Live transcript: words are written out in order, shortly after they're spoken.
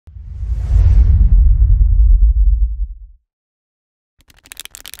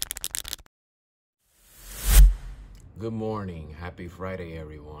Good morning. Happy Friday,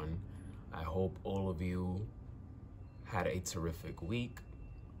 everyone. I hope all of you had a terrific week.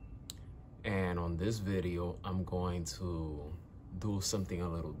 And on this video, I'm going to do something a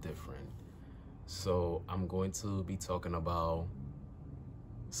little different. So I'm going to be talking about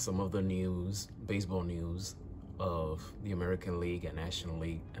some of the news, baseball news of the American League and National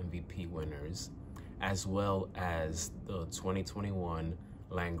League MVP winners, as well as the 2021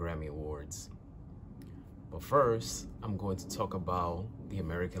 Latin Grammy Awards. But first, I'm going to talk about the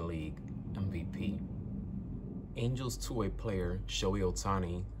American League MVP. Angels two-way player Shohei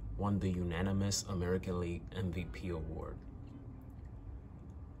Ohtani won the unanimous American League MVP award.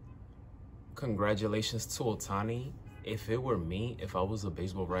 Congratulations to Ohtani. If it were me, if I was a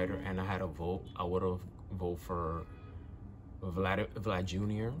baseball writer and I had a vote, I would have voted for Vlad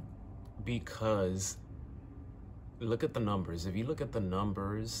Jr. because look at the numbers. If you look at the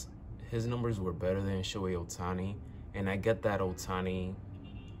numbers, his numbers were better than Shohei Ohtani. And I get that Ohtani,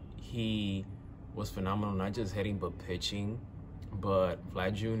 he was phenomenal, not just hitting, but pitching. But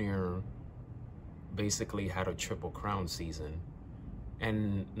Vlad Jr. basically had a triple crown season.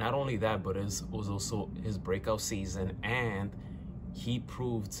 And not only that, but it was also his breakout season. And he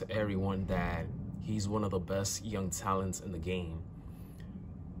proved to everyone that he's one of the best young talents in the game.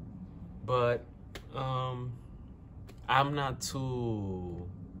 But I'm not too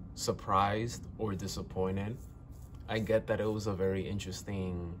surprised or disappointed. I get that it was a very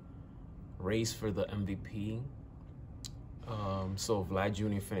interesting race for the MVP. So Vlad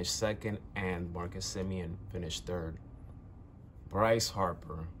Jr. finished second and Marcus Semien finished third. Bryce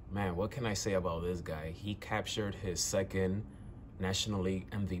Harper, man, what can I say about this guy? He captured his second National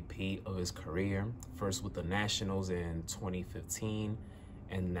League MVP of his career, first with the Nationals in 2015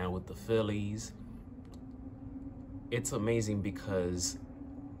 and now with the Phillies. It's amazing because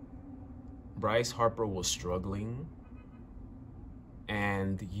Bryce Harper was struggling,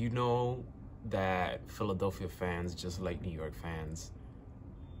 and you know that Philadelphia fans, just like New York fans,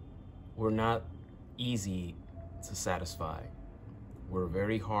 were not easy to satisfy. We're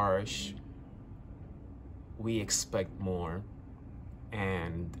very harsh. We expect more.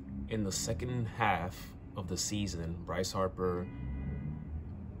 And in the second half of the season, Bryce Harper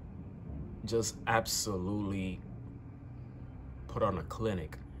just absolutely put on a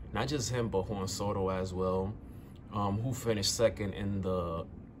clinic. Not just him, but Juan Soto as well, who finished second in the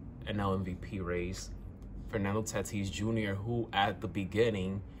NL MVP race. Fernando Tatis Jr., who at the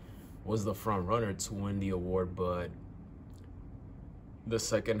beginning was the front runner to win the award, but the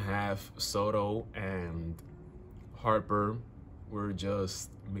second half, Soto and Harper were just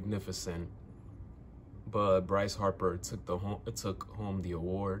magnificent. But Bryce Harper took home the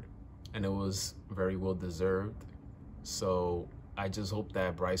award, and it was very well deserved. So I just hope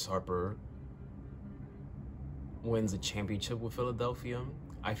that Bryce Harper wins a championship with Philadelphia.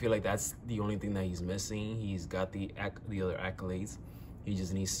 I feel like that's the only thing that he's missing. He's got the other accolades. He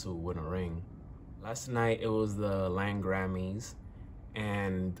just needs to win a ring. Last night, it was the Latin Grammys,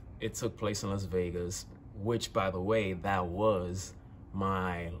 and it took place in Las Vegas, which, by the way, that was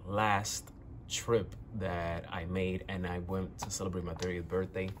my last trip that I made, and I went to celebrate my 30th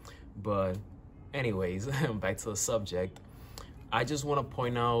birthday. But anyways, back to the subject. I just want to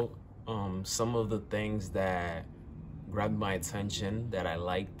point out some of the things that grabbed my attention that I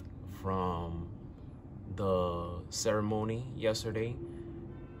liked from the ceremony yesterday,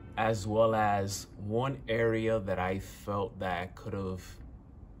 as well as one area that I felt that could have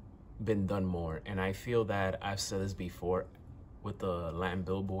been done more. And I feel that I've said this before with the Latin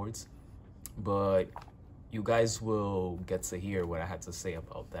billboards, but you guys will get to hear what I had to say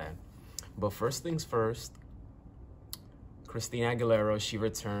about that. But first things first, Christina Aguilera, she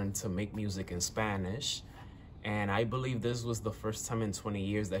returned to make music in Spanish. And I believe this was the first time in 20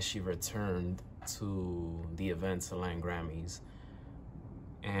 years that she returned to the events, the Latin Grammys.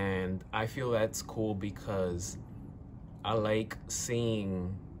 And I feel that's cool because I like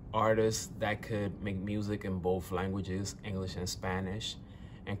seeing artists that could make music in both languages, English and Spanish.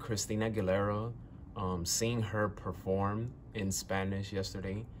 And Christina Aguilera, seeing her perform in Spanish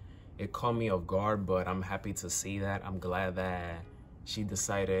yesterday, it caught me off guard, but I'm happy to see that. I'm glad that she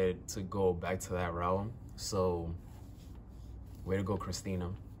decided to go back to that route. So, way to go, Christina.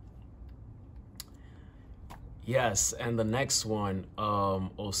 Yes, and the next one,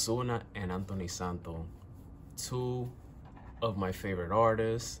 Ozuna and Anthony Santos, two of my favorite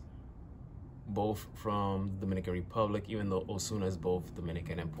artists, both from Dominican Republic, even though Ozuna is both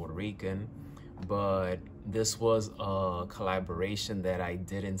Dominican and Puerto Rican. But this was a collaboration that I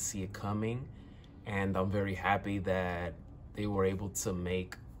didn't see it coming, and I'm very happy that they were able to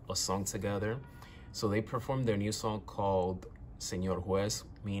make a song together. So they performed their new song called Señor Juez,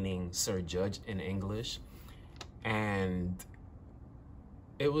 meaning Sir Judge in English. And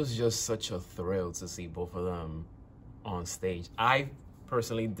it was just such a thrill to see both of them on stage. I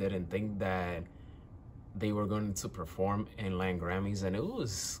personally didn't think that they were going to perform in Latin Grammys, and it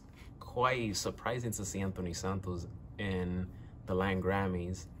was quite surprising to see Anthony Santos in the Latin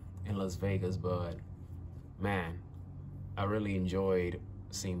Grammys in Las Vegas. But man, I really enjoyed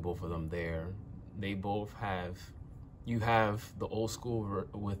seeing both of them there. They both have, you have the old school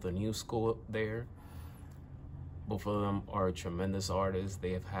with the new school there. Both of them are tremendous artists.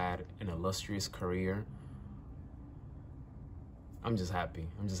 They have had an illustrious career. I'm just happy.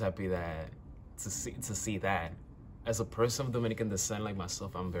 I'm just happy that to see that. As a person of Dominican descent like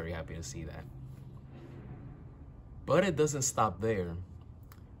myself, I'm very happy to see that. But it doesn't stop there.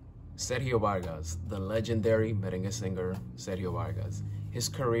 Sergio Vargas, the legendary merengue singer Sergio Vargas. His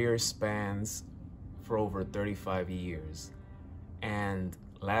career spans for over 35 years. And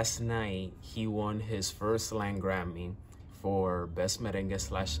last night, he won his first Latin Grammy for Best Merengue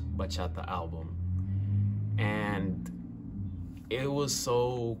 / Bachata Album. And it was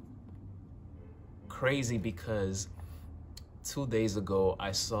so crazy because 2 days ago,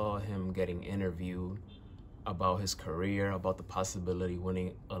 I saw him getting interviewed about his career, about the possibility of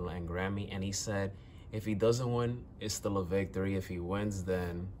winning a Latin Grammy. And he said, if he doesn't win, it's still a victory. If he wins,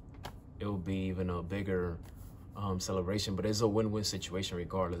 then it will be even a bigger celebration. But it's a win-win situation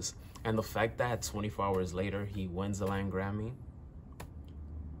regardless. And the fact that 24 hours later, he wins the Latin Grammy,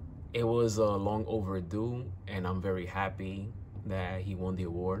 it was long overdue. And I'm very happy that he won the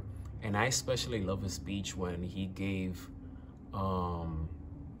award. And I especially love his speech when he gave,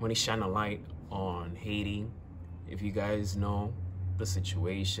 when he shined a light on Haiti. If you guys know the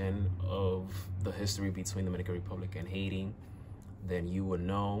situation of the history between the Dominican Republic and Haiti, then you would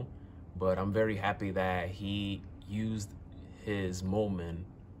know. But I'm very happy that he used his moment,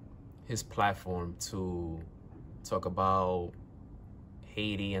 his platform, to talk about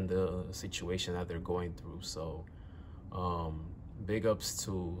Haiti and the situation that they're going through. So big ups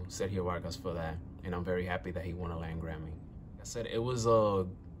to Sergio Vargas for that. And I'm very happy that he won a Latin Grammy. Like I said, it was a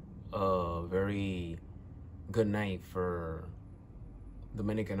very good night for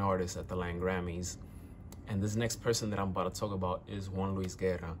Dominican artists at the Latin Grammys. And this next person that I'm about to talk about is Juan Luis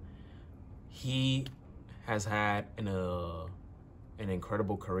Guerra. He has had an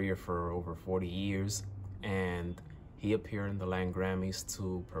incredible career for over 40 years, and he appeared in the Latin Grammys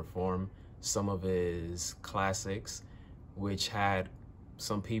to perform some of his classics, which had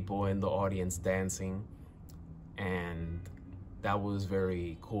some people in the audience dancing, and that was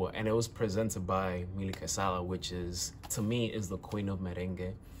very cool. And it was presented by Mili Quesada, which is, to me, is the queen of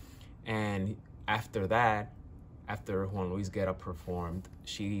merengue. And after that, after Juan Luis Guerra performed,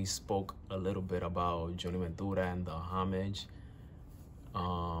 she spoke a little bit about Johnny Ventura and the homage,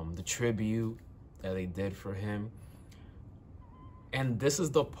 the tribute that they did for him. And this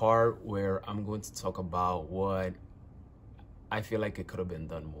is the part where I'm going to talk about what I feel like it could have been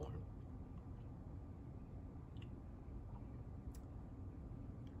done more.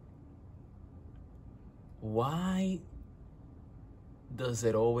 Why does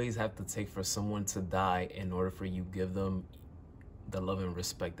it always have to take for someone to die in order for you to give them the love and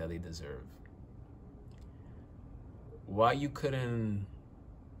respect that they deserve? Why you couldn't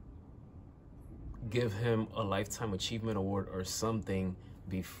give him a Lifetime Achievement Award or something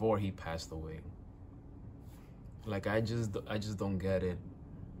before he passed away? Like, I just don't get it.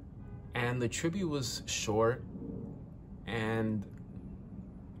 And the tribute was short, and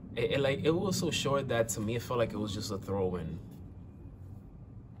it was so short that to me it felt like it was just a throw-in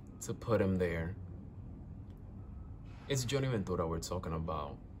to put him there. It's Johnny Ventura we're talking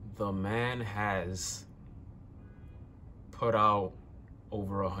about. The man has put out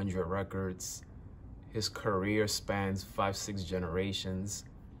over 100 records. His career spans 5-6 generations.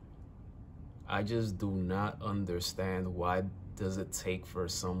 I just do not understand why does it take for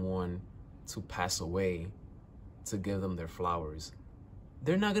someone to pass away to give them their flowers.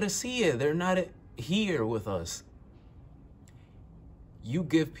 They're not gonna see it. They're not here with us. You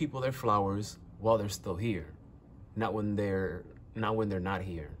give people their flowers while they're still here, not when they're not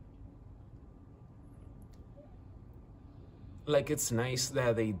here. Like, it's nice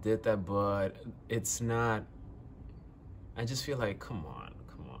that they did that, but it's not. I just feel like, come on.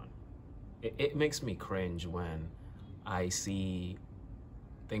 It makes me cringe when I see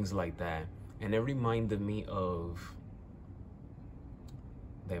things like that, and it reminded me of.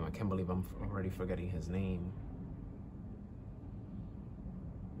 Damn, I can't believe I'm already forgetting his name.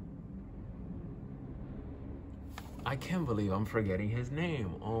 I can't believe I'm forgetting his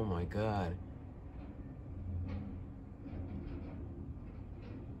name. Oh my God.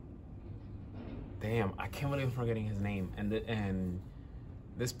 damn, I can't believe I'm forgetting his name. And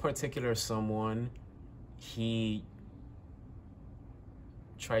this particular someone, he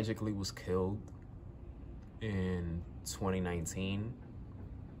tragically was killed in 2019.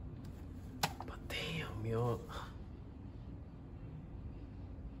 But damn, yo.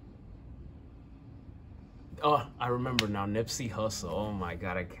 Oh, I remember now, Nipsey Hussle. Oh my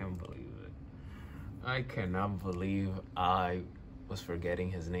God, I can't believe it. I cannot believe I was forgetting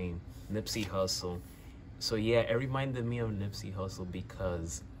his name. Nipsey Hussle. So yeah, it reminded me of Nipsey Hussle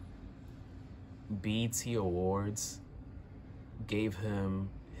because BET Awards gave him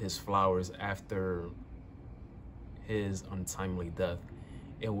his flowers after his untimely death,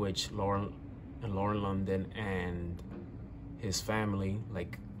 in which Lauren London and his family,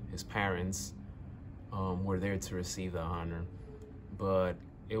 like his parents, were there to receive the honor. But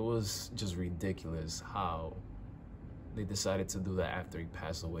it was just ridiculous how they decided to do that after he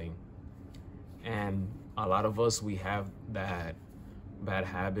passed away. And a lot of us, we have that bad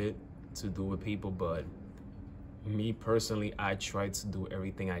habit to do with people, but me personally, I try to do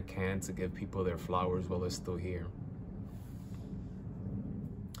everything I can to give people their flowers while they're still here.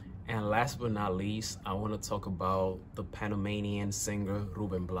 And last but not least, I want to talk about the Panamanian singer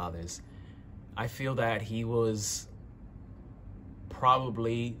Ruben Blades. I feel that he was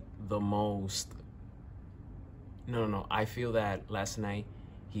probably the most... No, I feel that last night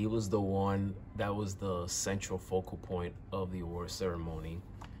he was the one that was the central focal point of the award ceremony.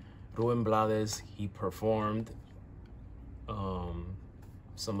 Ruben Blades, he performed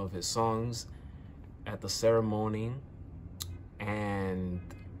some of his songs at the ceremony, and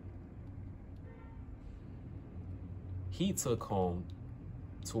he took home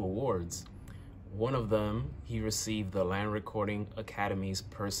 2 awards. One of them, he received the Land Recording Academy's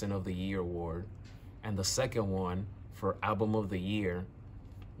Person of the Year award, and the second one for Album of the Year,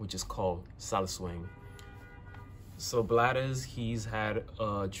 which is called Sal Swing. So Blades, he's had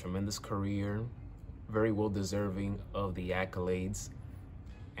a tremendous career, very well deserving of the accolades,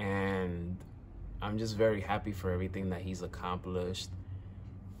 and I'm just very happy for everything that he's accomplished.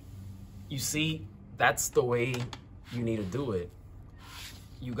 You see, that's the way you need to do it.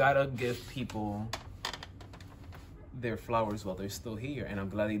 You gotta give people their flowers while they're still here, and I'm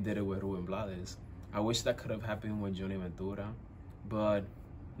glad he did it with Ruben Blades. I wish that could have happened with Johnny Ventura, but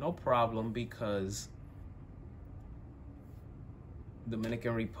no problem, because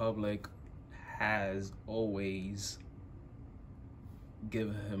Dominican Republic has always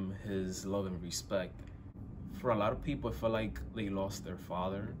given him his love and respect. For a lot of people, it felt like they lost their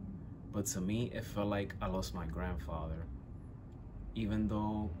father, but to me, it felt like I lost my grandfather. Even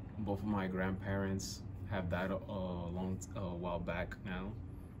though both of my grandparents have died a while back now,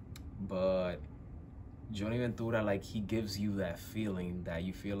 but Johnny Ventura, like, he gives you that feeling that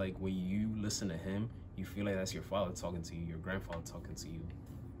you feel like when you listen to him, you feel like that's your father talking to you, your grandfather talking to you.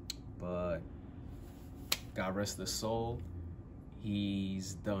 But God rest his soul.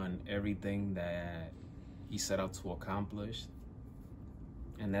 He's done everything that he set out to accomplish,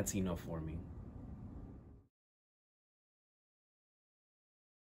 and that's enough for me.